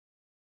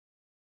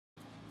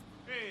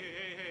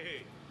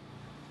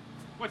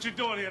What you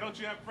doing here? Don't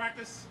you have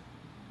practice?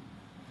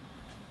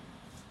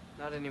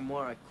 Not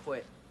anymore, I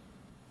quit.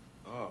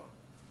 Oh.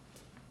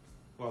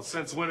 Well,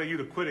 since when are you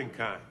the quitting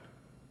kind?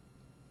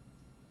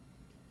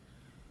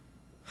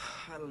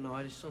 I don't know,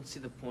 I just don't see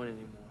the point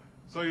anymore.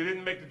 So you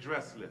didn't make the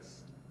dress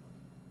list.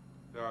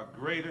 There are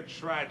greater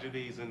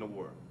tragedies in the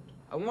world.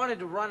 I wanted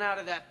to run out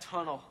of that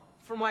tunnel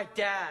for my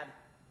dad.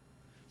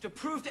 To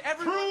prove to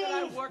everyone that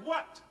I worked...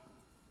 what?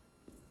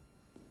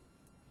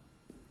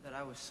 That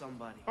I was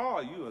somebody. Oh,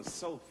 you are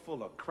so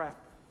full of crap.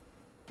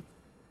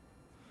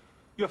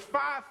 You're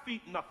 5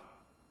 feet nothing.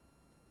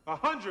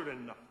 100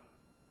 and nothing.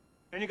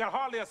 And you got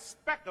hardly a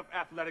speck of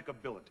athletic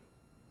ability.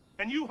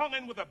 And you hung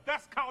in with the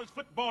best college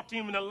football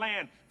team in the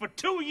land for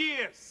 2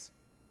 years.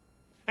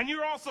 And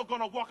you're also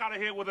gonna walk out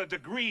of here with a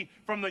degree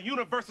from the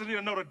University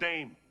of Notre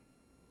Dame.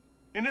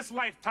 In this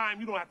lifetime,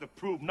 you don't have to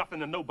prove nothing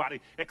to nobody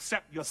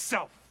except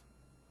yourself.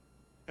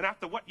 And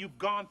after what you've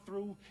gone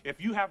through, if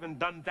you haven't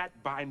done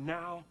that by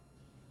now,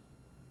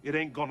 it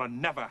ain't gonna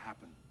never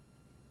happen.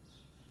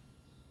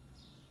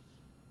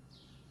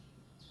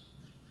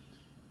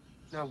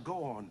 Now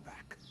go on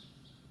back.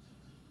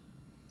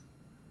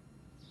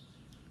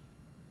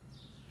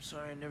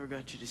 Sorry I never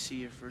got you to see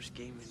your first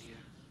game in here.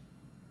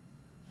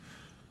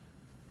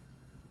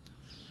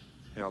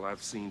 Hell,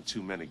 I've seen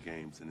too many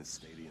games in this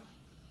stadium.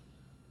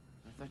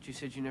 I thought you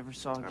said you never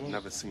saw a game. I've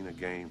never seen a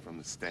game from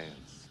the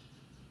stands.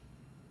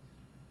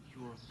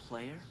 You were a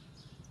player?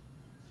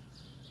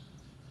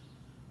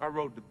 I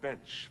rode the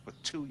bench for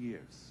 2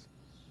 years.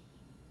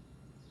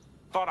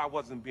 Thought I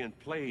wasn't being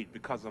played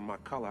because of my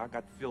color. I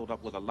got filled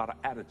up with a lot of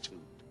attitude.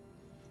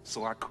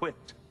 So I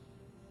quit.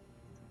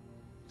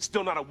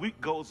 Still not a week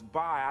goes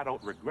by, I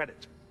don't regret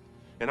it.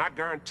 And I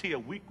guarantee a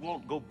week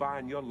won't go by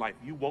in your life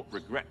you won't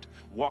regret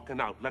walking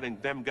out, letting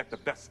them get the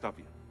best of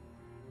you.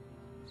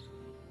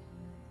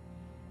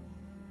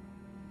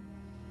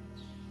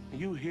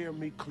 You hear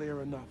me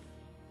clear enough?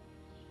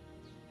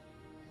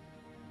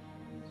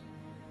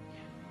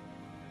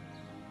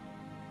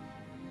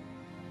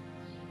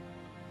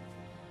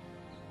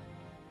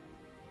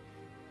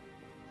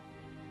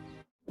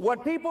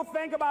 What people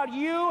think about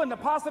you and the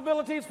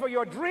possibilities for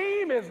your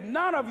dream is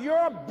none of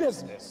your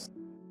business.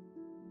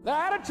 The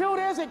attitude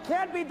is it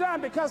can't be done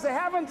because they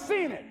haven't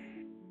seen it.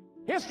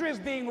 History is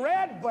being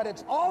read, but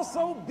it's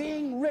also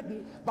being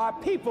written by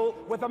people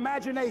with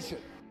imagination.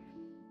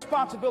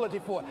 Responsibility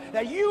for it.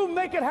 That you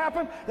make it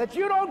happen, that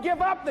you don't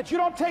give up, that you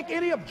don't take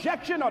any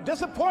objection or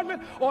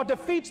disappointment or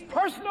defeats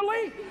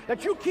personally,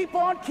 that you keep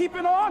on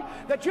keeping on,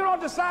 that you don't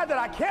decide that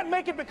I can't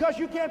make it because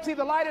you can't see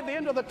the light at the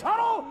end of the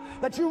tunnel,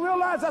 that you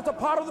realize that's a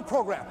part of the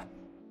program.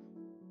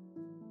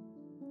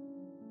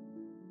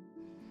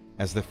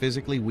 As the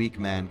physically weak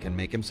man can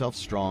make himself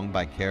strong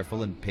by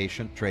careful and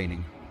patient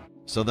training,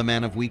 so the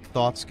man of weak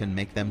thoughts can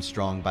make them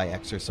strong by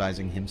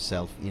exercising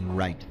himself in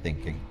right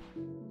thinking.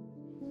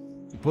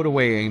 To put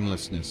away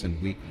aimlessness and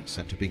weakness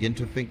and to begin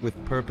to think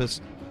with purpose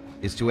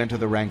is to enter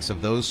the ranks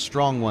of those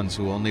strong ones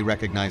who only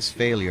recognize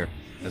failure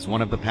as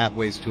one of the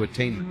pathways to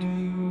attainment,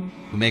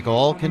 who make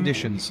all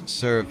conditions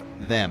serve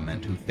them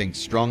and who think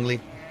strongly,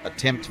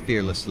 attempt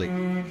fearlessly,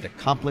 and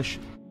accomplish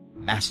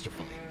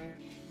masterfully.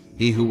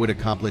 He who would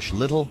accomplish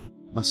little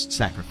must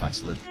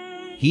sacrifice little.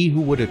 He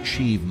who would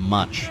achieve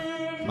much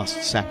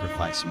must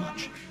sacrifice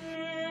much.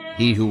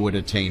 He who would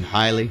attain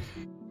highly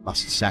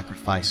must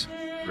sacrifice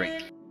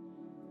greatly.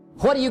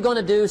 What are you going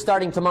to do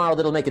starting tomorrow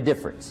that'll make a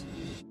difference?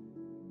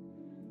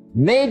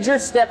 Major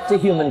step to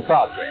human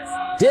progress.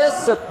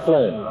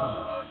 Discipline.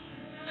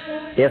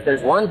 If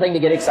there's one thing to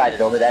get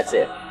excited over, that's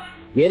it.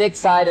 Get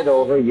excited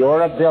over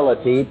your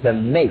ability to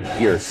make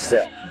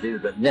yourself do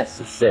the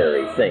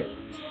necessary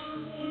things.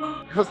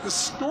 Because the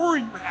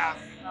story you have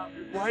about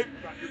your life,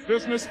 about your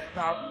business,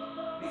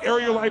 about the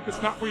area of your life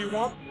that's not where you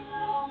want,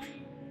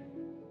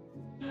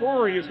 the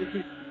story is what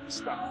you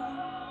stop.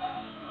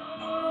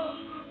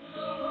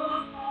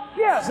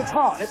 Yes, it's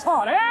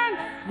hard,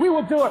 and we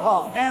will do it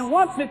hard. And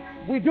once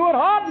we do it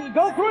hard, we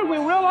go through it, we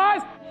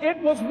realize it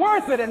was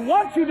worth it. And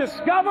once you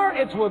discover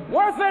it's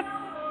worth it,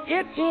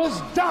 it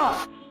is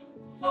done.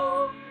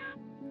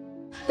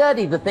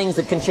 Study the things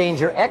that can change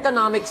your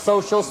economic,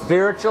 social,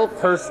 spiritual,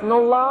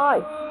 personal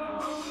life.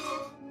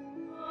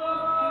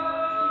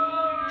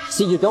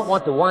 See, you don't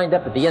want to wind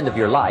up at the end of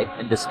your life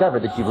and discover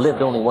that you've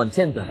lived only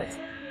 1/10 of it.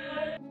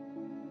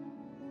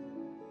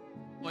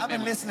 I've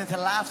been listening to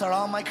laughter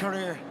all my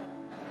career.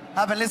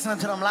 I've been listening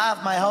to them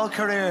laugh my whole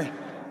career.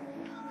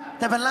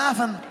 They've been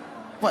laughing.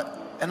 What,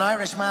 an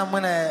Irishman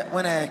win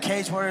a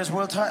Cage Warriors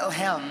world title?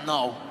 Hell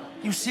no.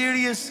 You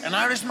serious? An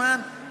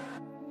Irishman?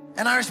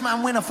 An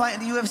Irishman win a fight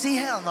in the UFC?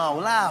 Hell no.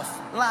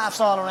 Laughs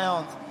all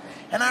around.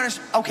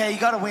 Okay, you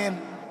gotta win.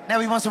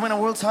 Now he wants to win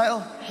a world title?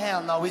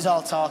 Hell no, he's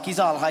all talk, he's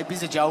all hype,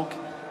 he's a joke.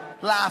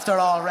 Laughter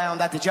all around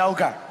at the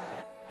Joker.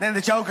 Then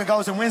the Joker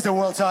goes and wins the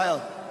world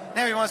title.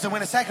 Now he wants to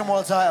win a second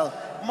world title.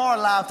 More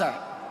laughter.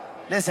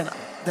 Listen,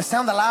 the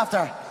sound of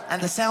laughter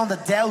and the sound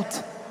of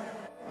doubt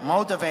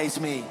motivates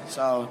me.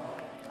 So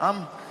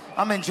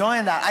I'm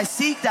enjoying that. I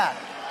seek that.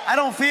 I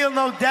don't feel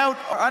no doubt,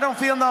 or I don't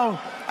feel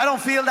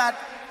that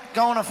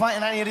going and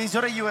fighting any of these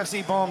other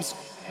UFC bums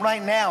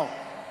right now.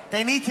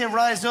 They need to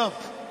rise up.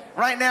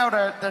 Right now,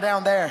 they're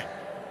down there.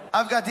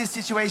 I've got this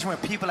situation where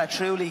people are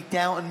truly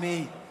doubting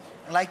me,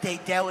 like they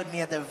doubted me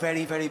at the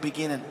very, very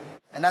beginning.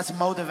 And that's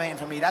motivating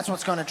for me. That's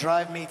what's going to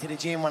drive me to the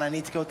gym when I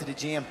need to go to the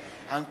gym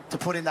and to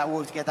put in that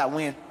work to get that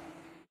win.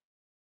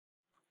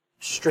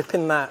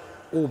 Stripping that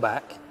all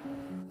back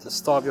to the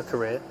start of your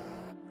career,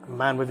 a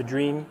man with a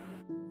dream,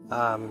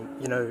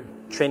 you know,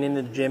 training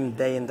in the gym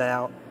day in, day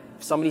out.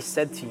 If somebody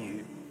said to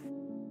you,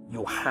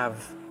 you'll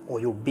have or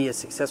you'll be as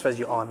successful as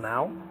you are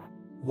now,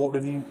 what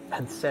would you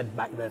have said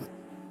back then?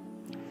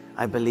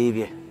 I believe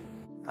you.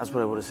 That's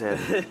what I would have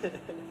said.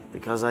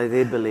 Because I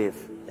did believe.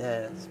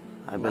 Yeah.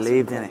 I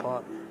believed in it.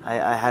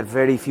 I had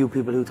very few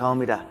people who told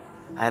me that.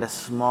 I had a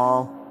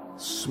small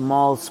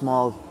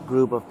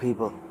group of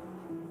people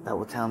that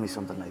would tell me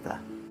something like that.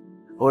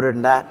 Other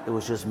than that, it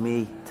was just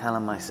me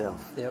telling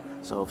myself. Yep.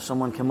 So if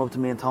someone came up to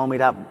me and told me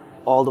that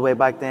all the way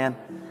back then,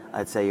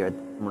 I'd say you're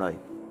right.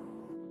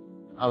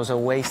 I was a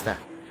waster.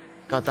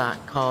 Got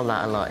that, called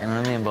that a lot, you know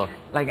what I mean? But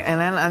like,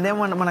 and then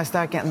when I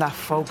start getting that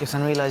focus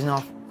and realizing,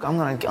 no, I'm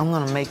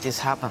gonna make this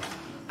happen.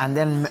 And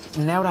then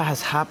now that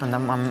has happened,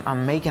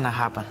 I'm making it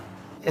happen.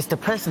 It's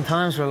depressing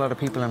times for a lot of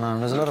people in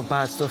Ireland. There's a lot of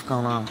bad stuff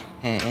going on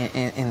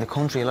in the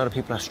country. A lot of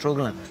people are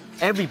struggling.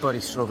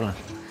 Everybody's struggling.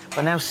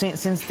 But now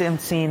since them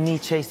seeing me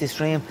chase this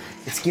dream,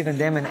 it's giving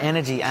them an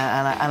energy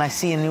and I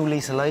see a new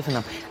lease of life in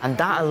them. And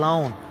that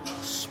alone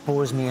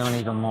spurs me on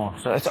even more.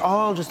 So it's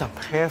all just a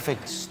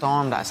perfect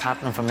storm that's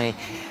happening for me.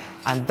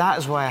 And that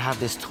is why I have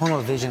this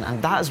tunnel vision,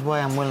 and that is why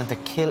I'm willing to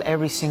kill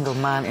every single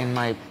man in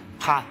my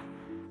path.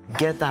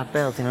 Get that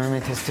belt, you know what I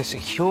mean, to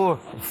secure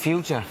the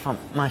future, from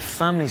my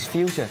family's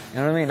future, you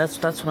know what I mean? That's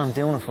what I'm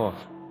doing it for.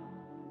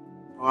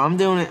 I'm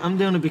doing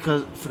it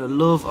because for the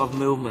love of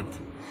movement,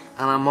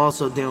 and I'm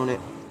also doing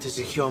it to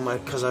secure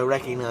because I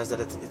recognize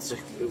that it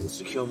will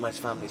secure my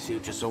family's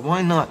future. So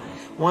why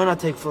not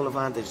take full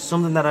advantage?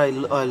 Something that I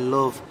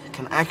love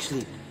can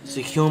actually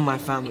secure my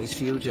family's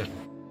future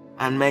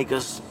and make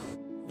us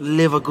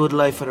live a good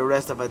life for the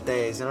rest of our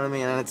days, you know what I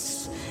mean? And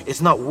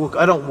it's not work.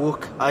 I don't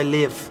work, I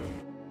live.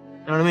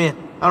 You know what I mean?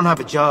 I don't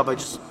have a job, I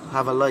just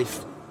have a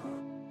life.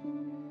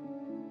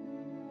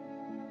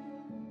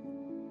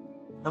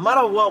 No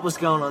matter what was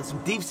going on,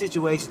 some deep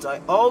situations,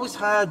 I always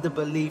had the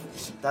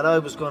belief that I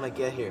was going to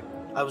get here.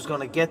 I was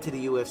going to get to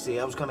the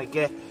UFC. I was going to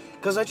get...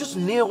 Because I just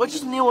knew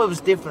I was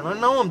different. I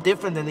know I'm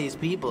different than these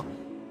people.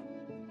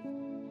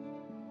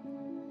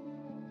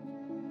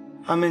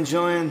 I'm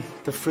enjoying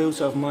the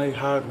fruits of my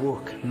hard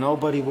work.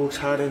 Nobody works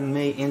harder than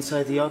me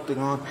inside the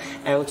octagon,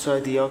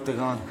 outside the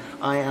octagon.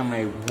 I am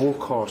a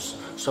workhorse,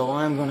 so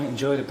I'm going to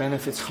enjoy the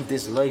benefits of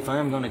this life. I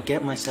am going to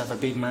get myself a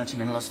big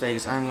mansion in Las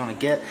Vegas. I'm going to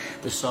get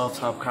the soft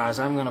top cars.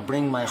 I'm going to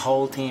bring my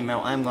whole team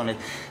out. I'm going to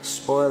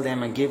spoil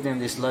them and give them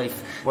this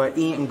life. We're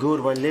eating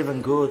good, we're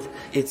living good.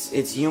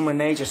 It's human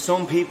nature.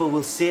 Some people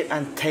will sit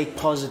and take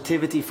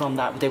positivity from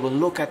that. They will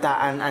look at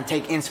that and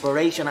take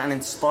inspiration and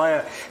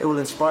inspire. It will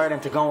inspire them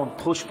to go and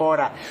push for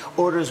that.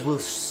 Others will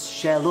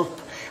shell up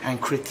and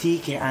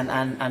critique it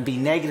and be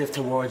negative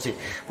towards it.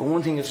 But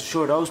one thing is for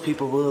sure, those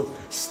people will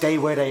stay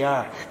where they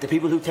are. The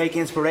people who take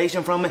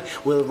inspiration from it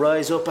will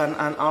rise up and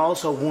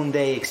also one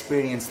day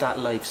experience that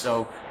life.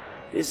 So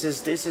this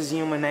is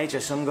human nature.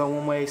 Some go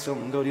one way,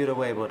 some go the other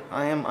way. But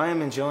I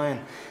am enjoying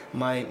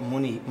my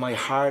money, my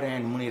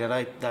hard-earned money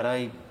that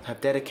I have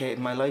dedicated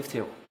my life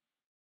to.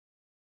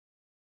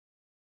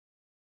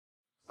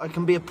 I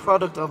can be a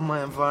product of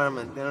my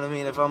environment, you know what I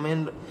mean? If I'm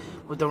in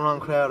with the wrong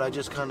crowd, I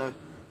just kind of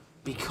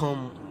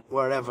become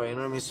wherever, you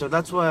know what I mean? So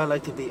that's why I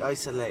like to be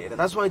isolated.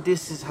 That's why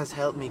this has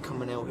helped me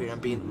coming out here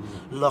and being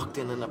locked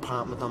in an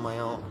apartment on my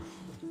own,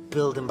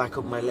 building back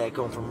up my leg,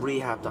 going from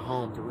rehab to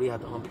home,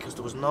 because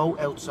there was no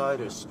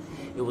outsiders.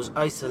 It was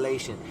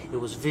isolation, it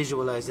was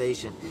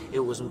visualization, it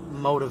was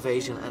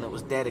motivation, and it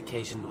was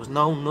dedication. There was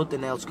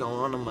nothing else going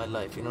on in my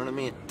life, you know what I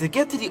mean? To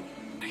get to the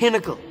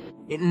pinnacle,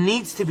 it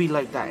needs to be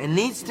like that. It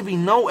needs to be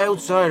no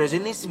outsiders.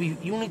 It needs to be,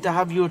 you need to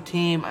have your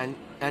team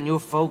and your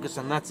focus,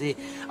 and that's it.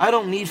 I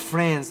don't need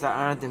friends that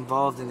aren't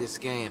involved in this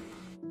game,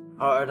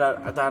 or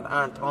that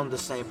aren't on the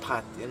same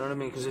path, you know what I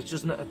mean? Because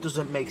it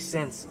doesn't make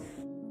sense.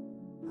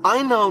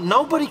 I know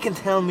nobody can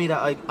tell me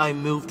that I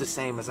move the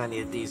same as any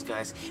of these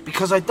guys,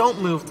 because I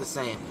don't move the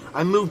same.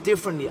 I move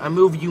differently, I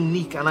move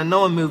unique, and I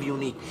know I move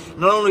unique.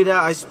 Not only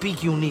that, I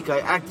speak unique,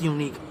 I act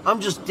unique.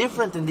 I'm just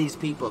different than these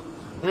people,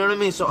 you know what I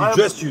mean? So I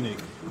dress unique.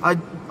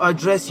 I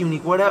dress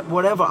unique,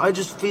 whatever. I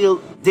just feel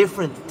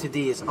different to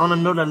these, on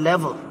another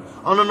level,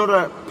 on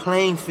another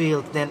playing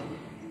field than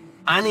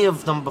any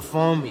of them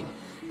before me.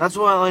 That's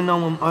why I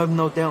know I have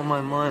no doubt in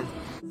my mind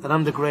that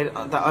I'm the great,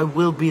 that I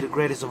will be the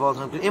greatest of all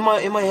time. In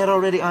my head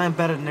already, I am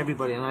better than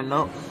everybody, and I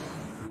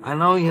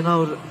know, you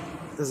know,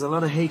 there's a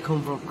lot of hate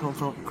come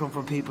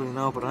from people, you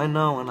know, but I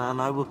know, and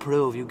I will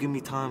prove. You give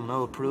me time, and I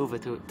will prove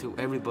it to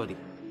everybody.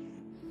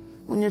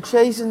 When you're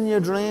chasing your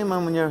dream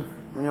and when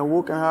you're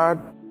working hard,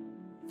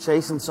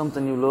 chasing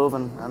something you love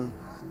and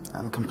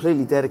and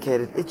completely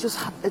dedicated, it just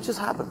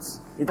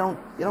happens. You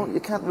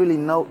can't really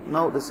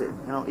notice it.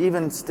 You know,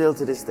 even still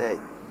to this day,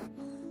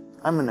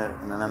 I'm in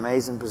an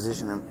amazing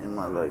position in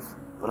my life,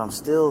 but I'm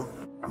still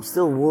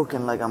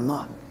working like I'm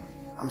not.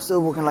 I'm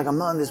still working like I'm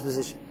not in this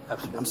position.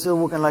 Absolutely. I'm still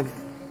working like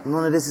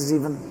none of this is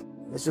even.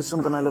 It's just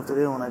something I love to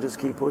do, and I just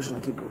keep pushing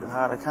and keep working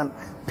hard. I can't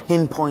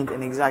pinpoint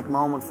an exact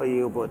moment for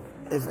you, but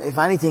if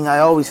anything, I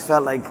always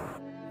felt like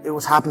it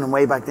was happening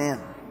way back then,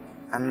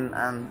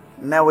 and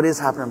now it is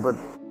happening, but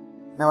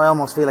now I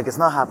almost feel like it's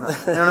not happening.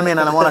 You know what I mean?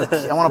 And I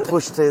want to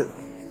push to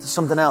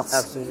something else.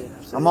 Absolutely.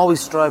 I'm always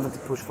striving to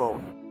push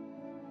forward.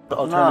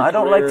 No, I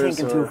don't like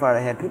thinking too far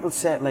ahead. People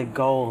set like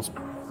goals,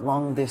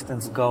 long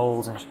distance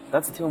goals, and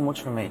that's too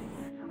much for me.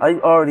 I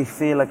already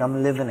feel like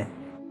I'm living it,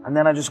 and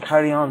then I just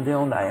carry on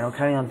doing that. You know,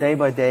 carry on day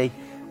by day,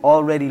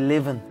 already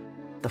living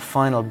the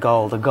final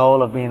goal, the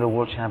goal of being the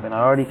world champion.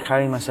 I already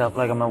carry myself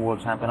like I'm a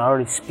world champion. I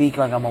already speak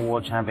like I'm a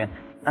world champion,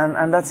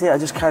 and that's it. I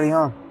just carry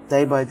on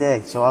day by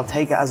day. So I'll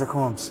take it as it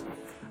comes.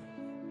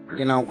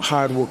 You know,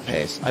 hard work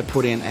pays. I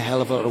put in a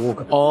hell of a lot of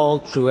work all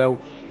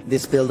throughout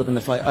this build-up in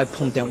the fight. I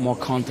pumped out more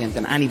content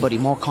than anybody,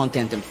 more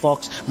content than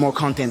Fox, more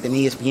content than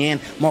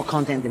ESPN, more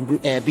content than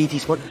BT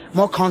Sport,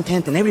 more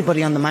content than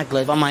everybody on the Mac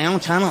Live on my own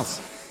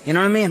channels. You know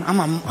what I mean? I'm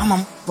a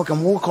fucking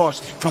workhorse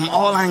from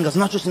all angles,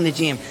 not just in the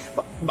gym.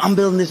 But I'm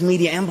building this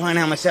media empire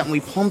now myself, and we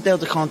pumped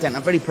out the content.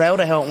 I'm very proud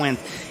of how it went.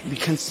 We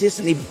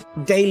consistently,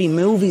 daily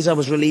movies I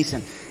was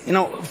releasing, you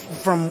know,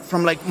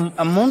 from like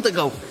a month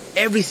ago,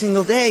 every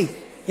single day.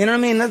 You know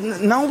what I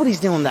mean? Nobody's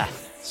doing that.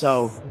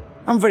 So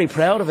I'm very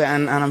proud of it,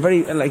 and I'm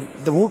very,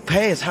 like, the work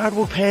pays, hard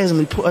work pays,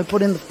 and I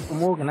put in the fucking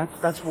work, and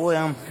that's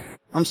why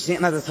I'm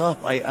sitting at the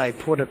top. I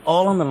put it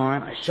all on the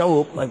line. I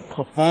show up, I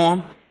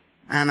perform,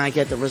 and I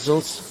get the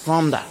results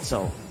from that.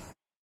 So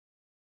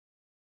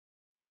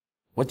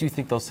what do you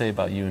think they'll say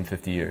about you in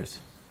 50 years?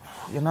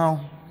 You know,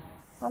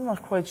 I'm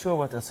not quite sure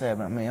what they'll say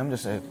about me.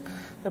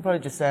 They'll probably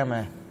just say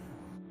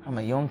I'm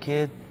a young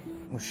kid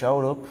who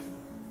showed up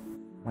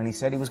when he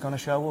said he was going to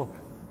show up.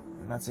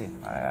 And that's it.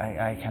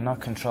 I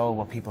cannot control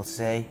what people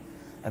say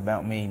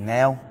about me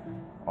now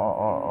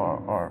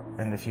or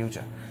in the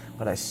future.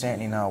 But I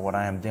certainly know what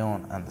I am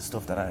doing, and the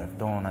stuff that I have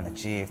done and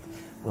achieved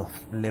will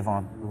live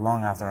on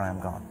long after I am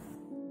gone.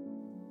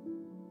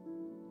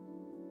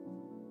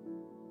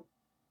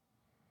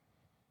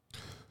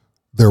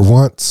 There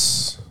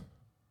once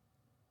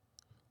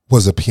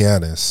was a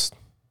pianist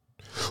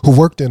who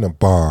worked in a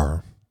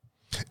bar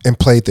and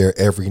played there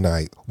every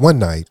night. One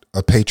night,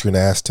 a patron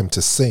asked him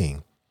to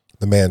sing.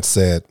 The man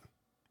said,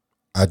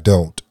 "I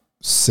don't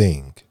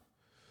sing."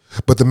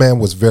 But the man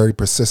was very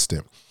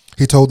persistent.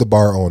 He told the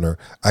bar owner,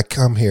 "I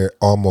come here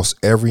almost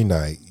every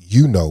night.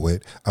 You know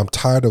it. I'm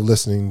tired of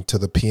listening to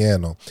the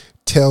piano.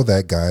 Tell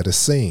that guy to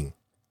sing."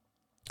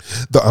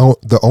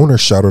 The owner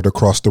shouted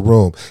across the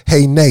room,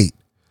 "Hey, Nate,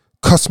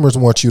 customers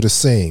want you to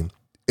sing.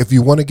 If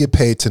you want to get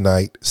paid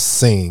tonight,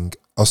 sing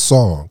a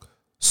song."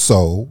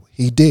 So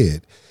he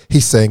did.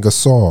 He sang a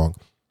song.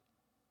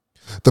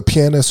 The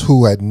pianist,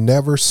 who had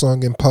never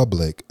sung in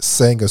public,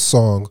 sang a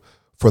song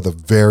for the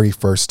very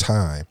first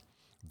time.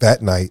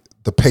 That night,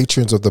 the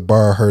patrons of the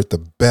bar heard the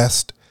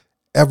best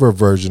ever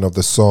version of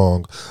the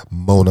song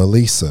Mona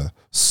Lisa,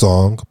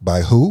 sung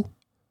by who?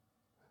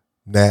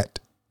 Nat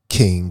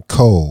King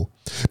Cole.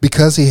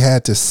 Because he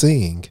had to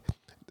sing,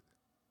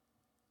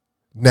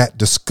 Nat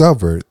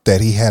discovered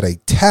that he had a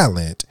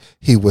talent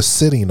he was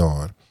sitting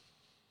on.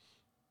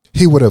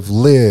 He would have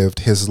lived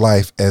his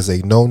life as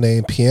a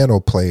no-name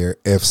piano player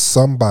if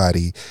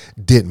somebody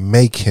didn't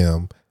make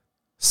him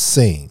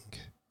sing.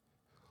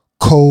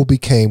 Cole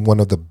became one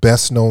of the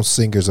best-known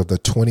singers of the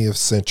 20th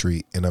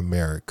century in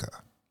America.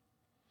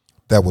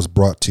 That was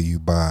brought to you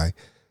by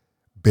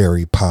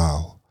Barry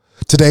Powell.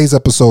 Today's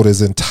episode is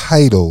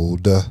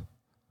entitled,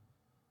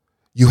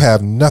 "You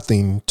Have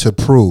Nothing to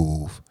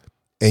Prove,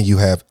 and You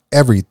Have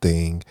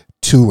Everything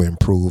to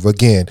Improve."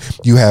 Again,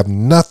 you have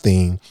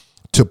nothing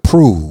to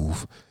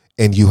prove,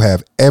 and you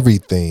have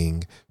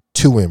everything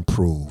to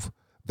improve.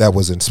 That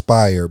was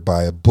inspired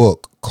by a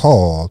book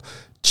called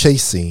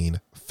Chasing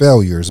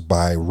Failures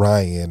by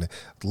Ryan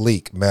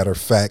Leake. Matter of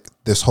fact,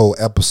 this whole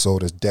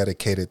episode is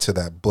dedicated to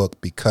that book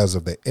because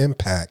of the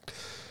impact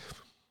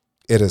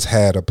it has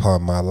had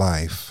upon my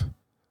life.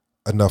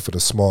 Enough of the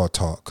small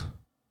talk.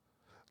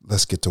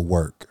 Let's get to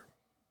work.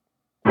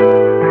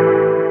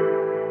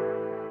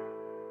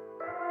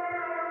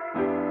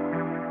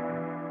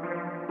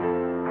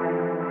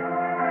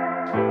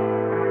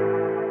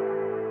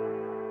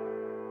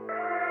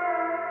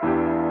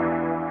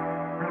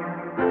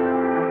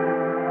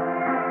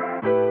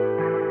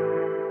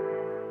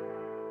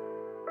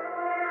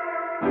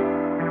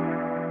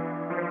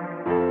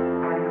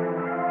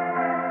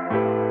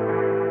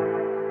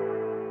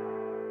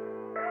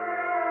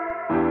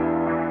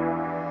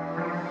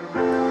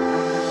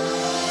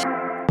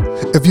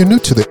 If you're new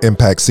to the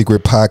Impact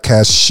Secret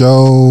Podcast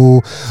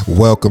show,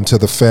 welcome to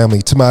the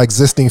family. To my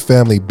existing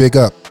family, big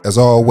up. As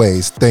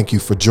always, thank you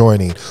for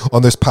joining.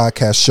 On this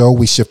podcast show,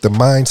 we shift the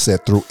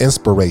mindset through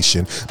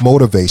inspiration,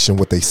 motivation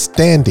with a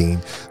standing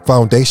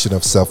foundation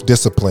of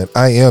self-discipline.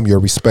 I am your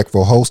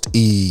respectful host,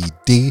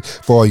 ED.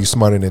 For all you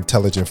smart and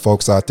intelligent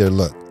folks out there,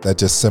 look, that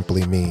just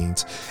simply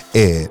means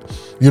Ed.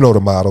 You know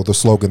the motto, the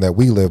slogan that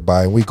we live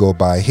by and we go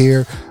by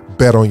here: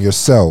 bet on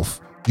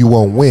yourself. You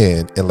won't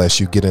win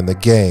unless you get in the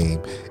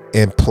game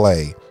and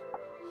play.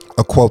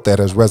 A quote that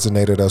has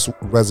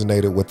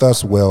resonated with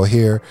us well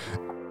here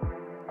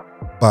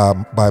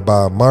by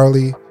Bob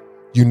Marley: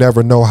 you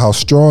never know how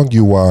strong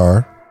you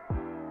are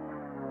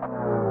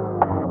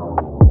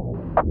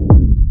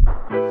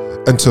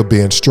until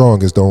being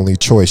strong is the only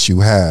choice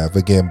you have.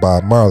 Again,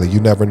 Bob Marley: you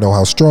never know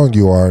how strong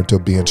you are until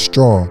being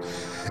strong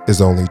is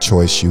the only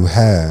choice you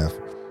have.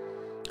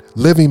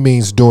 Living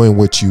means doing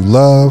what you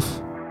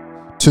love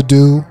to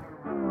do,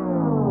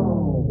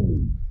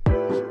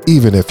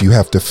 even if you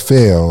have to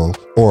fail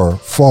or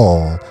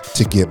fall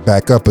to get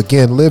back up.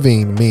 Again,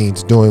 living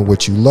means doing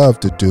what you love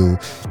to do,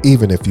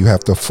 even if you have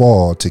to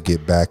fall to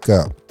get back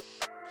up.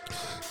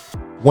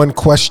 One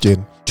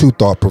question, two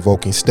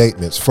thought-provoking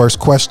statements. First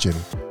question: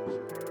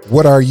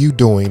 what are you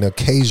doing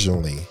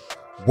occasionally?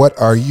 What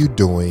are you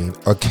doing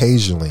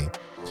occasionally?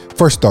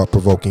 First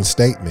thought-provoking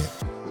statement: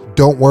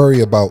 don't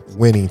worry about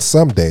winning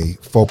someday.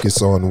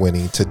 Focus on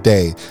winning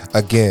today.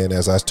 Again,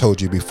 as I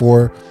told you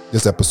before,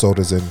 this episode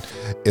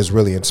is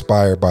really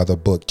inspired by the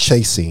book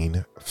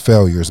Chasing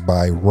Failures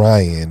by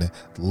Ryan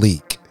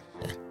Leake.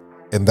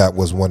 And that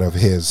was one of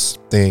his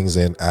things,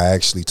 and I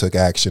actually took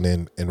action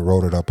and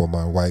wrote it up on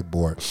my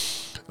whiteboard.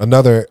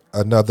 Another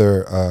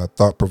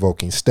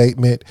thought-provoking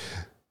statement: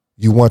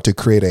 you want to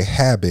create a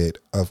habit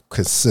of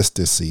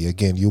consistency.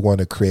 Again, you want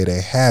to create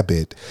a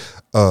habit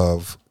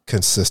of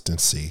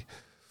consistency.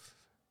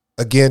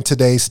 Again,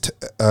 today's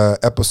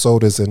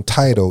episode is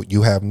entitled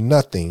 "You Have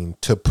Nothing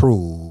to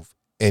Prove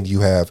and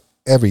You Have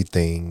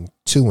Everything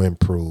to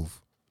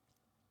Improve."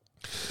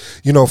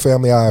 You know,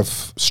 family,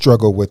 I've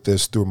struggled with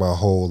this through my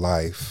whole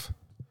life.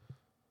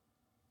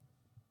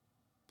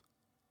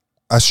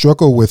 I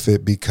struggle with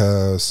it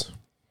because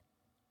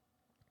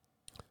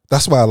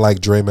that's why I like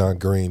Draymond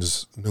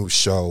Green's new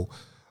show,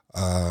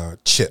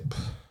 Chip.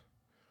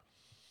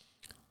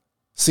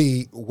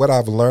 See, what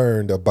I've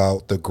learned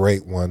about the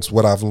great ones,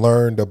 what I've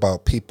learned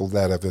about people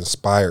that have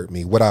inspired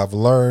me, what I've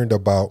learned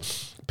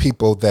about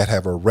people that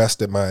have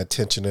arrested my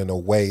attention in a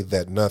way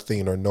that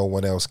nothing or no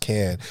one else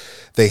can,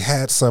 they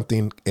had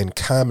something in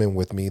common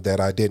with me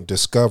that I didn't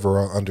discover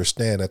or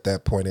understand at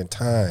that point in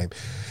time,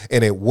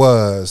 and it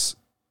was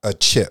a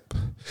chip.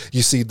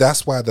 You see,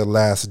 that's why The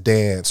Last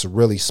Dance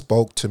really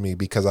spoke to me,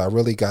 because I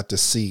really got to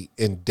see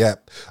in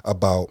depth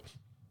about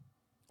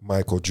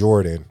Michael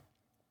Jordan.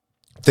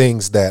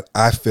 Things that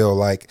I feel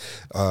like,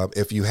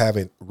 if you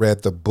haven't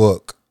read the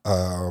book,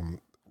 Tim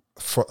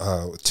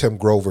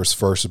Grover's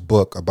first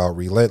book about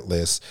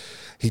Relentless,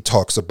 he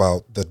talks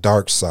about the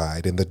dark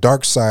side. And the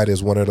dark side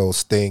is one of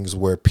those things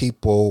where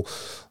people,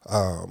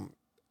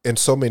 in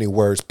so many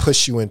words,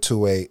 push you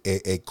into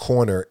a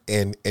corner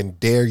and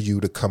dare you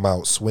to come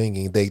out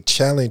swinging. They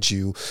challenge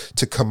you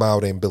to come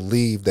out and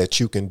believe that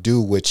you can do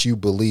what you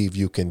believe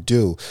you can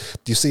do.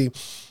 You see,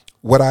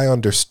 what I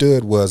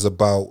understood was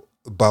about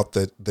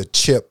the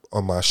chip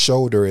on my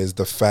shoulder is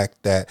the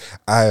fact that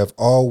I have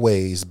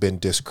always been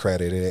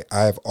discredited.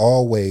 I have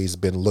always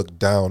been looked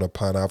down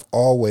upon. I've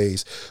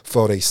always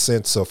felt a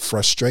sense of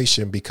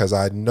frustration because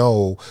I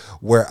know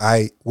where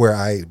I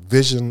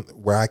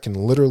can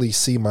literally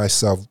see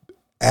myself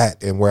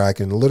at, and where I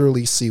can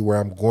literally see where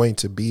I'm going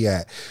to be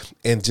at.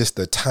 And just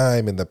the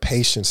time and the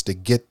patience to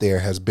get there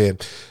has been,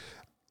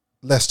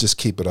 let's just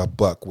keep it a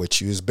buck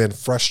with you, it's been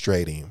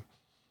frustrating.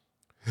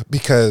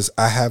 Because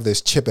I have this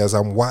chip as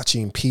I'm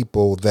watching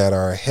people that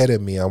are ahead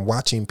of me. I'm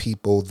watching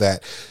people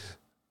that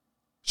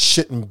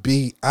shouldn't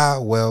be.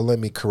 Let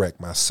me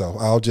correct myself.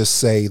 I'll just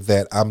say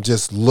that I'm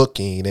just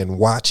looking and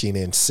watching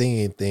and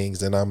seeing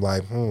things, and I'm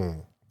like,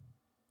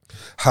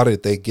 how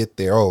did they get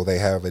there? Oh, they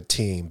have a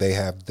team. They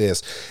have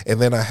this.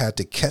 And then I had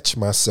to catch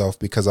myself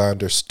because I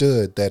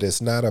understood that it's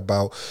not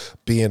about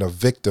being a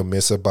victim.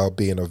 It's about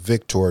being a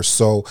victor.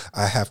 So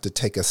I have to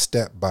take a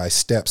step by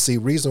step. See,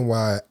 reason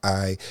why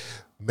I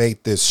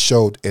made this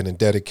show and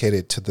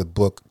dedicated to the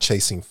book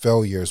Chasing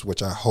Failures,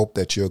 which I hope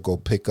that you'll go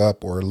pick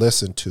up or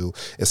listen to.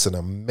 It's an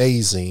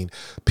amazing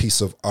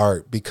piece of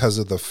art because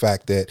of the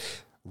fact that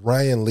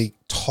Ryan Leake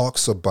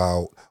talks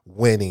about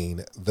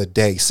winning the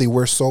day. See,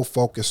 we're so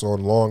focused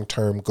on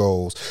long-term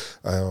goals.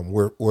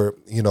 We're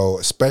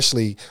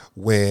especially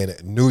when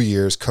New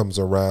Year's comes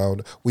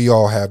around, we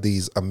all have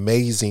these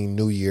amazing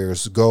New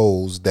Year's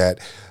goals that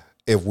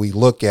if we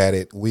look at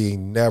it, we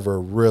never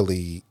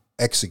really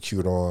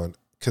execute on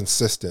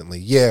consistently.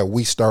 Yeah,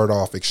 we start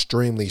off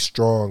extremely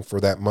strong for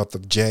that month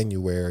of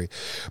January,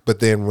 but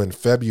then when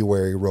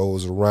February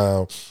rolls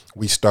around,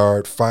 we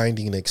start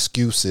finding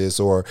excuses,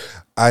 or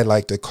I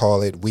like to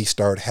call it, we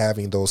start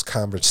having those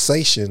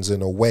conversations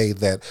in a way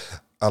that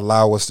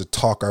allow us to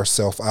talk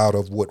ourselves out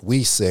of what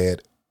we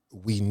said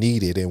we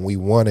needed and we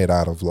wanted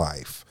out of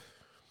life.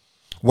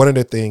 One of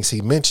the things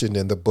he mentioned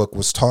in the book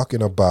was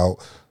talking about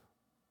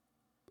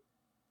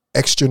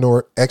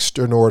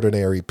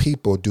extraordinary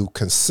people do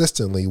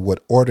consistently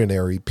what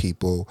ordinary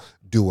people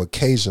do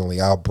occasionally.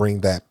 I'll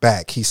bring that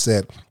back. He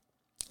said,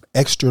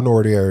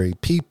 extraordinary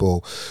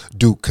people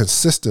do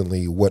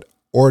consistently what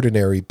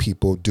ordinary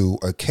people do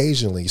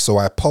occasionally. So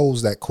I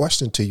posed that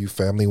question to you,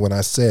 family, when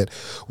I said,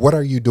 what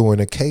are you doing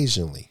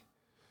occasionally?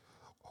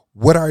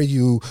 What are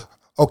you?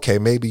 Okay,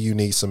 maybe you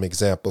need some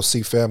examples.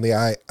 See, family,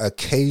 I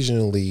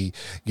occasionally,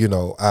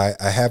 I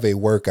have a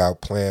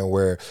workout plan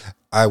where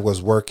I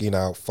was working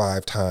out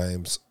 5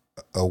 times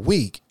a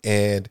week.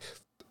 And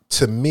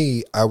to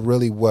me, I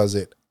really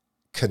wasn't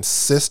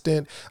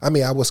consistent. I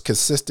mean, I was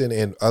consistent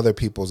in other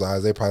people's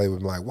eyes. They probably would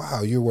be like,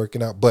 wow, you're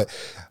working out. But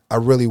I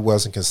really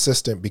wasn't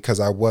consistent because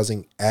I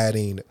wasn't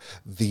adding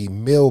the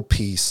meal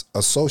piece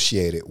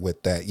associated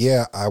with that.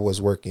 Yeah, I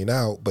was working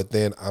out, but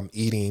then I'm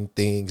eating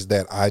things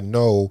that I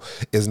know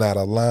is not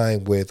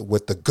aligned with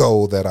the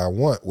goal that I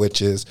want,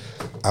 which is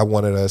I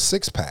wanted a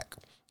 6-pack.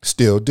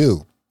 Still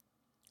do.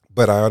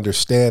 But I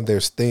understand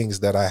there's things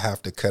that I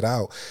have to cut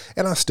out,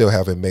 and I still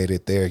haven't made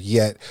it there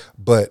yet,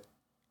 but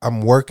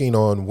I'm working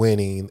on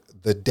winning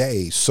the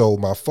day. So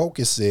my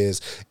focus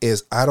is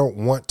I don't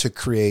want to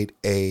create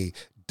a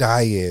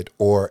diet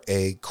or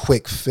a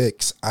quick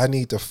fix. I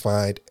need to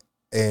find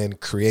and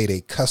create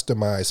a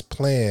customized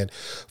plan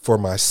for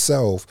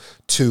myself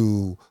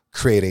to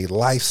create a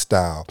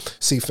lifestyle.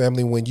 See,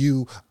 family, when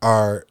you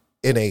are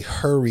in a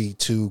hurry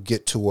to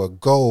get to a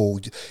goal,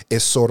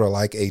 it's sort of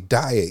like a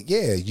diet.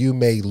 Yeah, you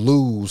may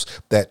lose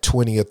that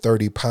 20 or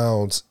 30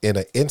 pounds in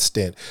an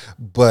instant,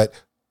 but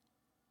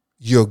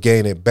you'll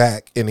gain it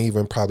back and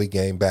even probably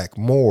gain back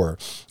more.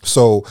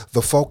 So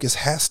the focus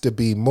has to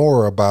be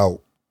more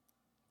about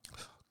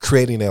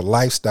creating a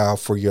lifestyle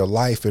for your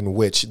life in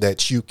which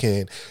that you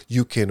can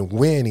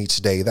win each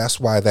day. That's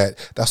why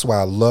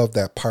I love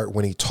that part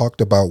when he talked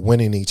about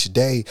winning each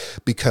day,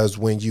 because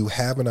when you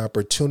have an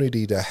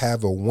opportunity to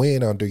have a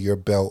win under your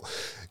belt,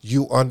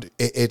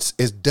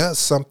 it does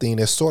something.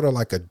 It's sort of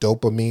like a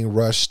dopamine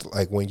rush,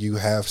 like when you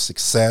have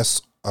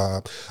success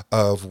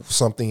of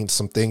some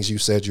things you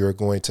said you're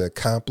going to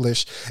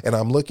accomplish. And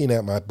I'm looking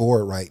at my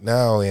board right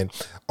now, and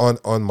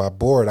on my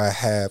board I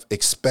have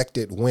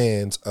expected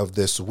wins of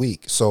this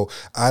week. So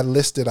I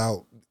listed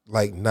out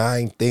like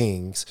 9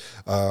 things.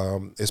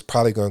 It's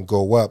probably going to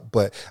go up,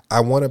 but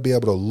I want to be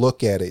able to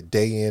look at it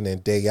day in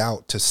and day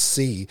out to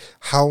see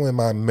how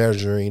am I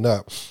measuring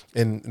up.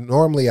 And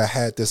normally I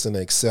had this in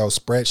an Excel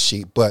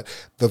spreadsheet, but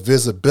the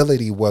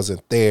visibility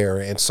wasn't there.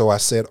 And so I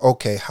said,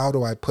 okay, how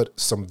do I put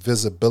some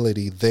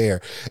visibility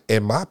there?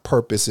 And my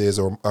purpose is,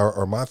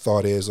 or my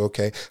thought is,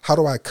 okay, how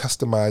do I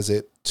customize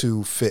it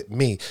to fit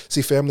me?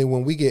 See, family,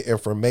 when we get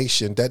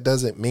information, that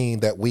doesn't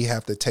mean that we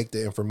have to take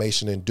the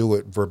information and do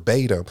it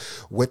verbatim.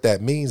 What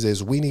that means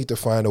is we need to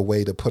find a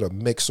way to put a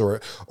mix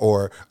or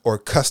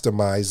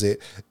customize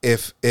it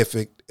if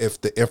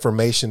the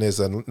information is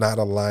not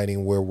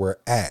aligning where we're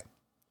at.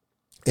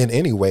 In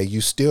any way,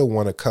 you still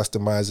want to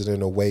customize it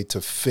in a way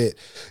to fit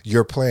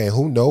your plan.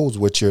 Who knows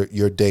what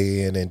your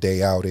day in and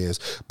day out is?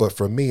 But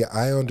for me,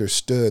 I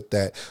understood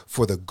that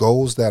for the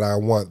goals that I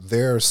want,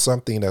 there's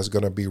something that's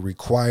going to be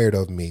required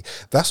of me.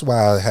 That's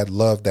why I had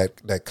loved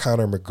that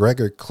Conor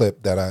McGregor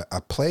clip that I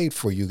played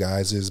for you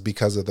guys, is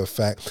because of the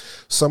fact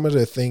some of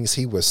the things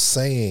he was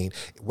saying,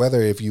 whether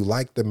if you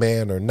like the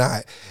man or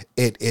not,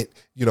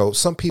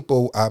 some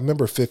people, I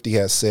remember 50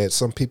 has said,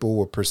 some people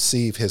will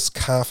perceive his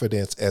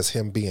confidence as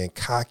him being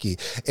cocky.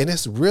 And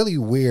it's really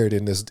weird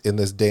in this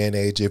day and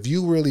age. If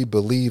you really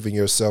believe in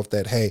yourself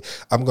that, hey,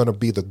 I'm going to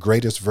be the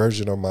greatest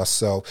version of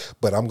myself,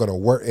 but I'm going to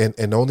work, and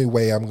the only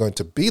way I'm going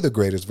to be the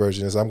greatest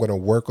version is I'm going to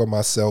work on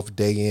myself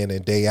day in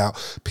and day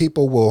out.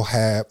 People will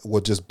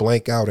just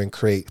blank out and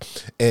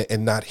create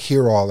and not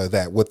hear all of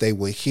that. What they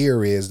will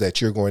hear is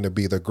that you're going to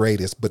be the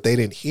greatest, but they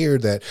didn't hear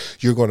that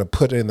you're going to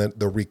put in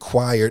the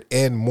required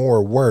and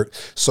more work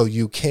so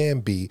you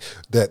can be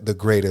the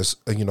greatest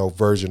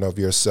version of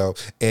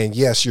yourself. And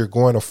yes, you're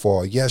going to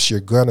fall. Yes, you're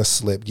going to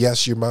slip.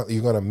 Yes, you're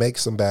going to make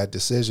some bad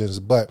decisions,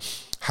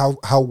 but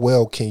how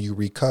well can you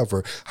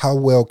recover? How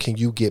well can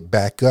you get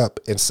back up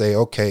and say,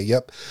 okay,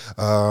 yep,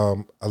 I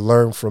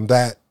learned from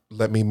that,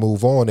 let me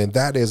move on. And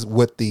that is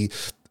what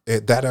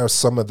that are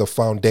some of the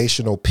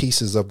foundational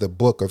pieces of the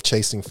book of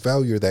Chasing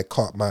Failure that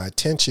caught my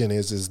attention,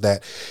 is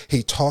that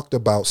he talked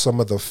about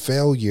some of the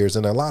failures.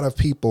 And a lot of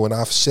people, and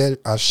I've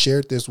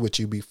shared this with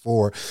you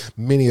before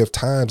many of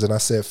times, and I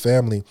said,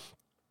 family,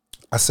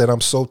 I said,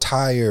 I'm so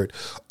tired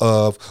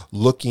of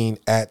looking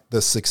at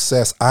the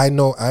success. I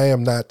know I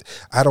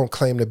don't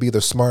claim to be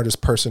the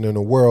smartest person in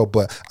the world,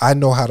 but I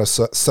know how to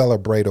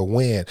celebrate a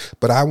win.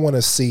 But I want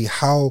to see,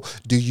 how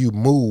do you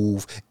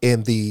move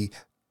in the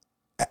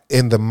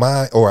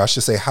mind, or I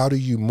should say, how do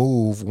you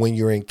move when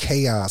you're in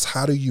chaos?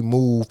 How do you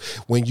move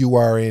when you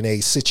are in a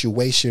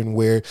situation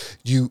where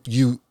you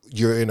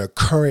you're in a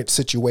current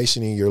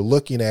situation and you're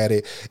looking at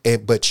it,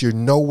 but you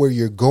know where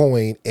you're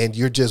going and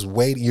you're just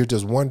waiting. You're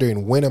just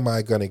wondering, when am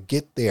I going to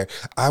get there?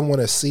 I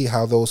want to see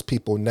how those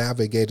people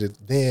navigated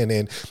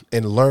then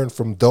and learn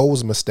from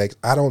those mistakes.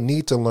 I don't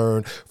need to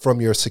learn from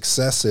your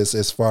successes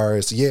as far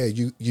as, yeah,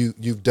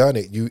 you've done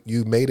it.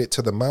 You made it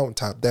to the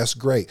mountaintop. That's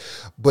great.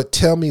 But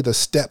tell me the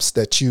steps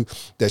that you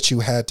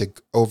had to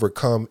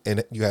overcome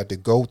and you had to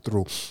go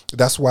through.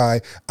 That's why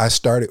I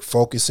started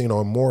focusing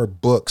on more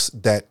books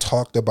that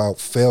talked about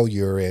failure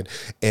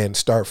and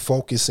start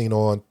focusing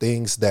on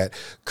things that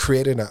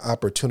created an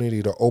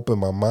opportunity to open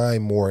my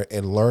mind more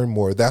and learn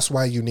more. That's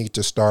why you need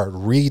to start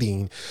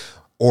reading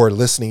or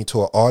listening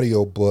to an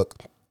audio book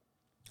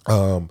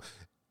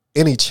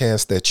any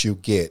chance that you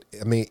get.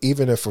 I mean,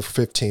 even if for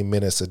 15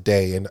 minutes a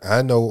day. And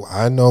I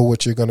know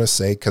what you're going to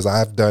say, because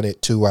I've done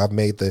it too. I've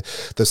made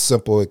the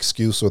simple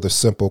excuse or the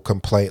simple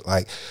complaint,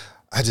 like,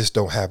 I just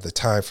don't have the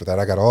time for that.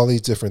 I got all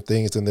these different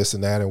things and this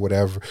and that and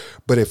whatever.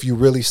 But if you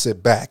really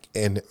sit back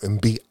and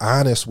be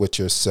honest with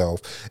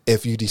yourself,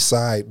 if you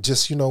decide,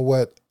 just, you know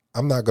what,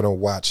 I'm not going to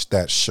watch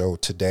that show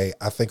today.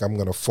 I think I'm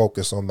going to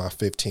focus on my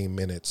 15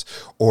 minutes,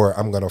 or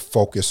I'm going to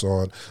focus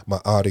on my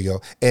audio.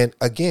 And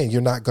again,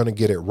 you're not going to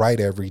get it right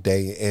every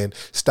day, and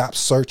stop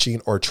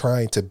searching or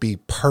trying to be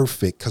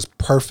perfect, because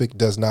perfect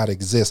does not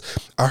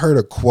exist. I heard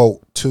a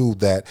quote too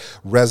that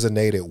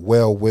resonated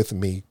well with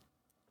me,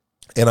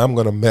 and I'm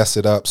going to mess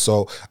it up,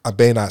 so I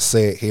may not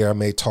say it here. I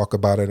may talk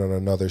about it on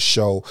another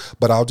show,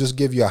 but I'll just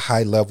give you a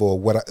high level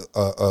of what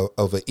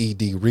of an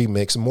ED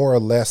remix. More or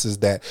less is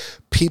that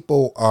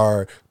people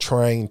are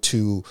trying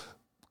to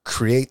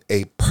create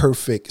a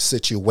perfect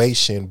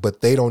situation,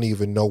 but they don't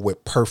even know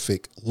what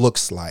perfect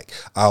looks like.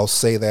 I'll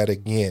say that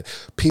again.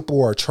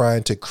 People are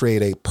trying to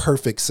create a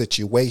perfect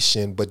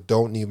situation, but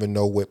don't even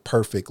know what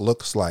perfect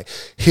looks like.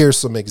 Here's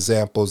some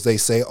examples. They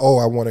say, oh,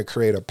 I want to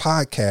create a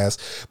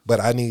podcast, but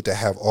I need to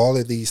have all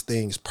of these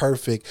things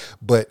perfect.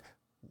 But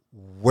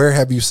where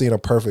have you seen a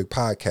perfect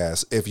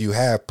podcast? If you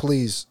have,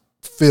 please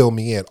fill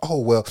me in. Oh,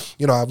 well,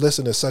 I've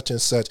listened to such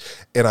and such,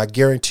 and I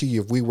guarantee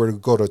you, if we were to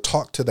go to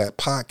talk to that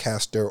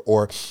podcaster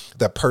or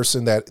the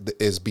person that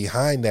is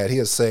behind that,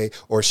 he'll say,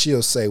 or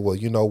she'll say, well,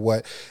 you know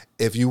what?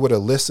 If you would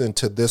have listened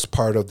to this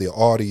part of the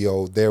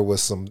audio, there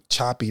was some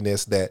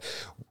choppiness that,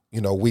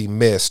 we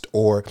missed.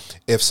 Or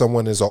if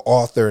someone is an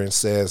author and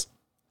says,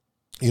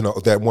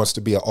 that wants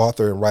to be an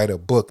author and write a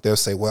book, they'll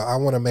say, well, I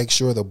want to make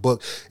sure the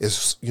book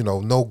is,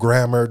 no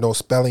grammar, no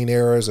spelling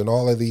errors and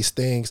all of these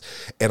things.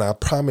 And I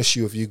promise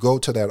you, if you go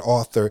to that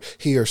author,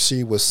 he or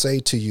she will say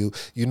to you,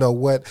 you know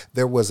what,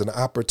 there was an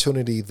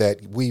opportunity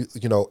that we,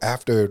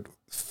 after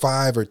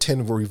 5 or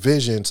 10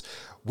 revisions,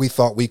 we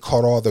thought we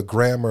caught all the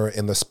grammar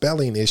and the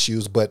spelling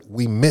issues, but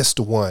we missed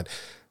one.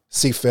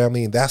 See,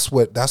 family, that's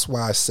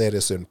why I said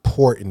it's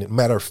important.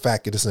 Matter of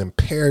fact, it is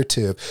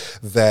imperative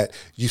that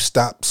you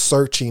stop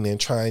searching and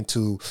trying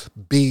to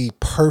be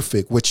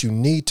perfect. What you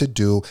need to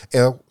do,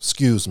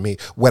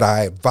 what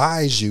I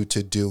advise you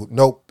to do,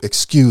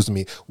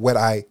 what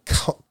I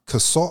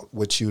consult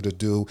with you to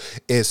do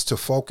is to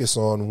focus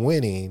on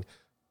winning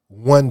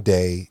one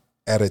day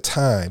at a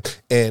time.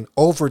 And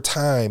over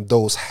time,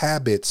 those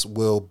habits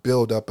will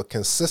build up a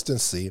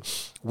consistency,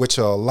 which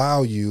will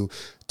allow you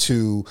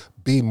to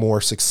be more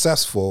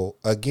successful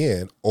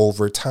again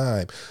over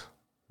time.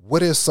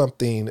 What is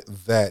something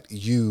that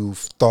you've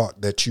thought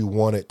that you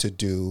wanted to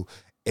do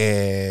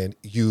and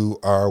you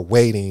are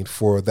waiting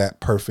for that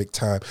perfect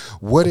time?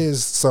 What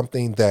is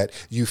something that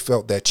you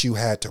felt that you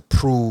had to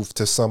prove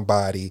to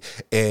somebody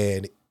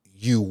and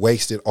you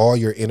wasted all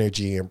your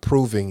energy in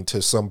proving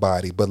to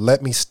somebody? But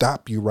let me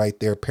stop you right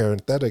there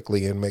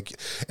parenthetically and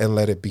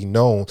let it be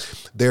known.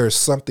 There is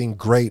something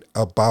great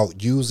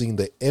about using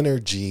the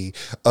energy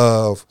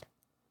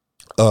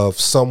of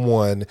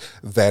someone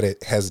that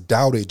it has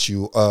doubted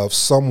you, of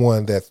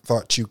someone that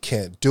thought you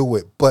can't do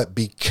it. But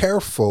be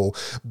careful,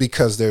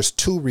 because there's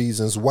 2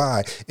 reasons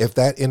why. If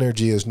that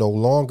energy is no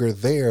longer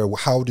there,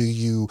 how do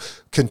you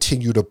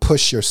continue to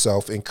push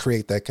yourself and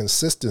create that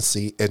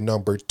consistency? And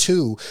number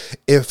 2,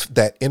 if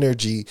that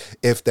energy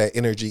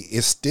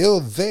is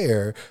still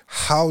there,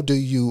 how do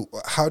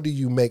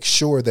you make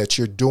sure that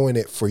you're doing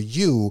it for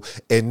you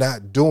and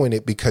not doing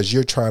it because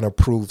you're trying to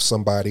prove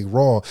somebody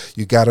wrong?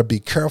 You got to be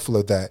careful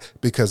of that,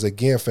 because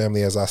again,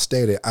 family, as I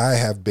stated, I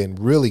have been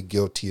really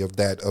guilty of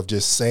that, of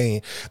just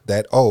saying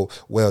that, oh,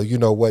 well, you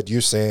know what,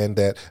 you're saying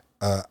that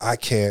I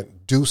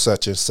can't do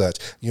such and such.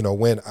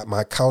 When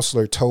my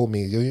counselor told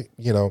me,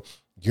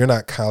 you're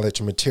not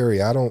college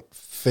material, I don't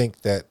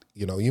think that,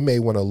 you may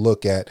want to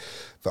look at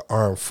the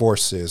armed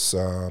forces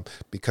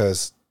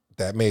because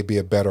that may be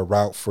a better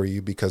route for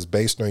you, because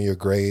based on your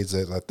grades,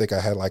 I think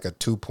I had like a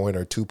 2 point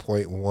or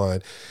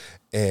 2.1,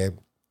 and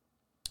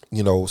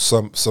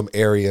some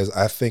areas,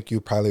 I think you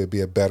probably would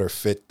be a better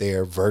fit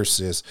there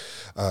versus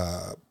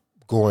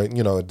going,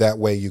 that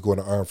way you go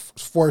into armed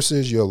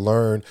forces, you'll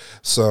learn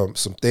some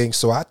things.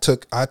 So I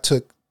took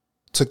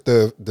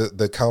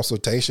the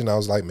consultation. I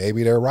was like,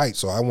 maybe they're right.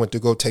 So I went to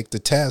go take the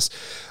test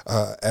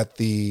at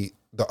the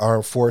the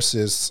Armed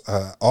Forces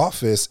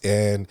office,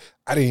 and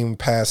I didn't even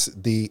pass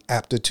the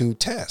aptitude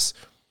test.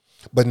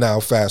 But now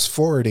fast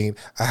forwarding,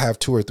 I have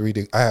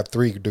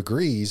 3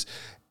 degrees.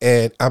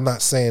 And I'm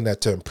not saying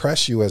that to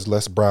impress you, as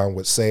Les Brown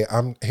would say.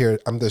 I'm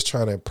just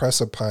trying to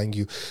impress upon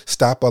you.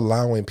 Stop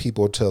allowing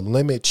people to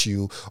limit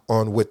you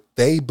on what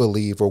they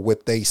believe or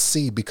what they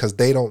see, because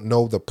they don't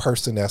know the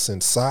person that's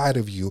inside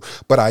of you.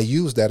 But I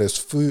use that as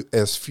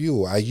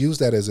fuel. I use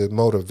that as a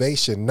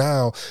motivation.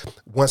 Now,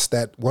 once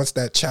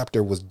that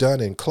chapter was done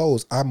and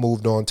closed, I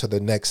moved on to the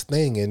next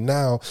thing. And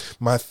now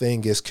my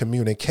thing is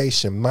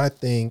communication. My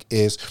thing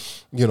is,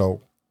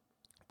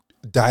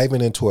 diving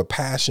into a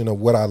passion of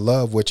what I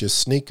love, which is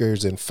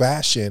sneakers and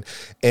fashion.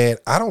 And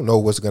I don't know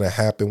what's going to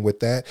happen with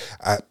that.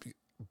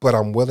 But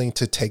I'm willing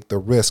to take the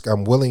risk.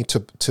 I'm willing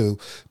to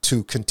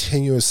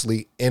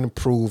continuously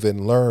improve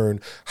and learn.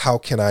 How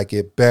can I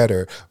get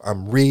better?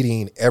 I'm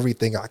reading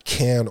everything I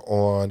can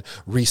on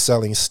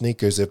reselling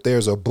sneakers. If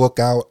there's a book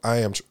out,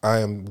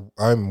 I'm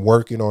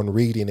working on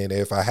reading it.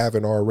 If I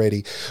haven't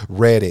already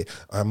read it,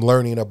 I'm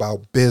learning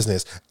about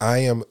business. I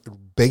am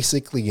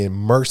basically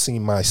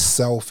immersing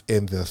myself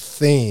in the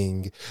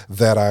thing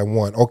that I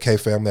want. Okay,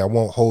 family, I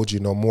won't hold you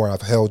no more.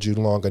 I've held you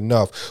long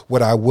enough.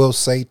 What I will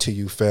say to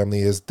you,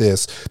 family, is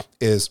this,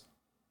 is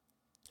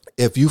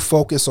if you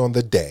focus on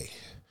the day,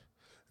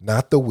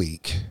 not the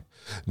week,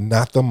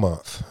 not the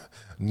month,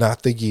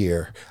 not the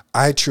year,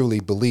 I truly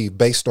believe,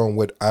 based on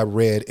what I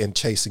read in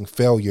Chasing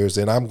Failures,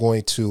 and I'm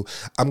going to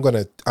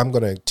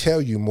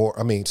tell you more.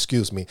 I'm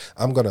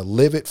going to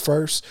live it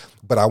first,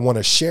 but I want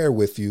to share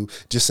with you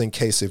just in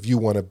case if you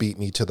want to beat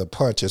me to the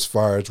punch as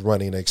far as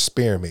running an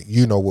experiment.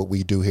 You know what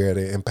we do here at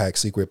the Impact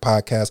Secret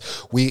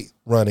Podcast. We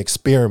run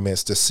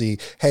experiments to see,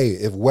 hey,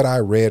 if what I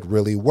read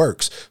really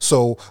works.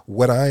 So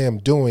what I am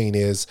doing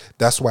is,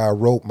 that's why I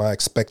wrote my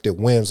expected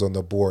wins on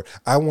the board.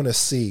 I want to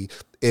see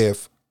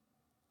if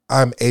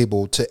I'm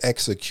able to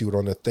execute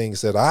on the things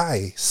that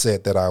I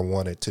said that I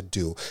wanted to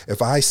do. If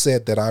I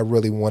said that I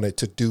really wanted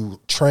to do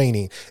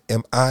training,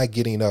 am I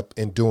getting up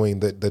and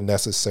doing the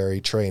necessary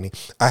training?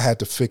 I had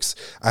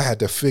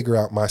to figure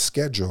out my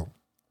schedule.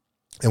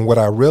 And what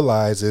I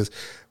realized is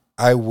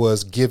I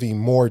was giving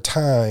more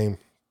time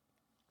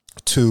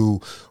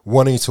to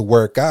wanting to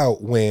work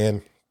out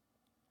when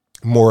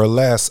more or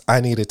less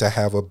I needed to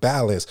have a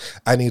balance.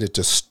 I needed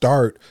to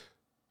start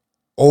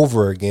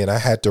over again. I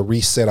had to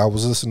reset. I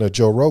was listening to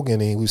Joe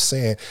Rogan, and he was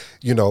saying,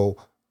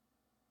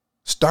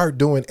 start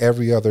doing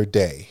every other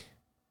day.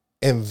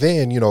 And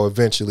then,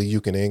 eventually you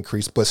can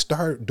increase, but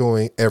start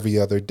doing every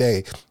other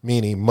day,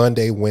 meaning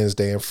Monday,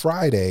 Wednesday, and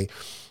Friday.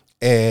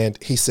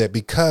 And he said,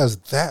 because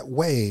that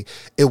way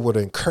it would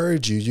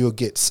encourage you. You'll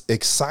get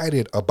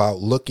excited about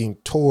looking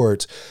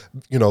towards,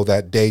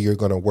 that day you're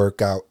going to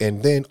work out.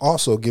 And then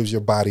also gives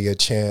your body a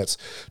chance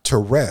to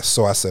rest.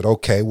 So I said,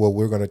 okay, well,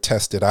 we're going to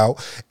test it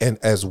out. And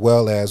as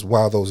well as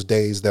while those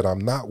days that I'm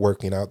not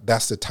working out,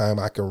 that's the time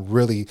I can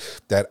really,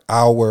 that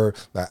hour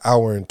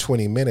and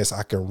 20 minutes,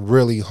 I can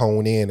really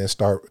hone in and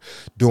start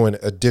doing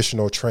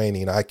additional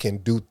training. I can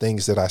do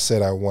things that I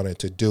said I wanted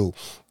to do.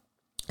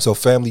 So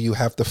family, you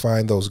have to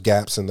find those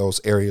gaps in those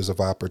areas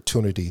of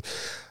opportunity.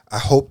 I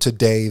hope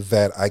today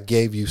that I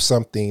gave you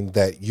something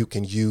that you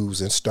can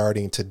use in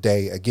starting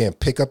today. Again,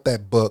 pick up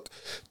that book,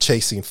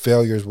 Chasing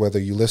Failures, whether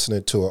you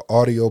listen to an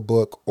audio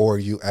book or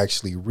you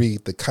actually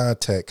read the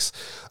context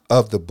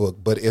of the book.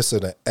 But it's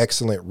an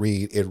excellent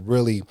read. It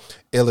really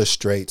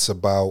illustrates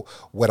about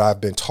what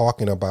I've been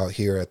talking about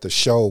here at the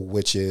show,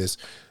 which is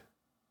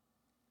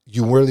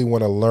you really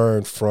want to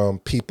learn from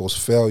people's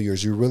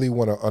failures. You really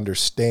want to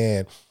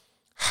understand,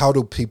 how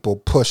do people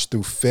push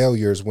through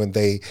failures when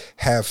they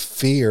have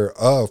fear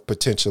of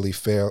potentially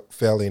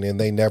failing and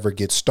they never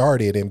get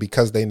started? And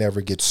because they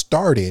never get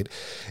started,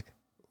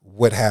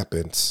 what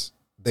happens?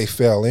 They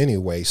fail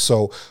anyway.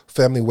 So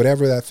family,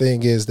 whatever that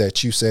thing is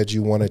that you said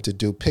you wanted to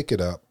do, pick it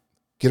up,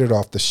 get it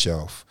off the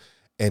shelf,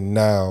 and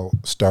now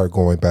start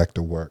going back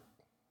to work.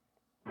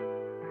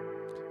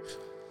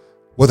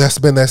 Well, that's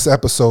been this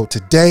episode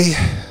today.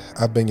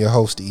 I've been your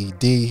host,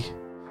 ED.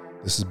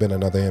 This has been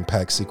another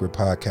Impact Secret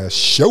Podcast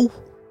show.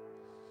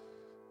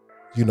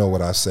 You know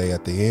what I say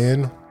at the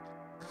end.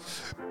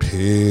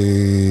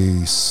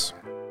 Peace.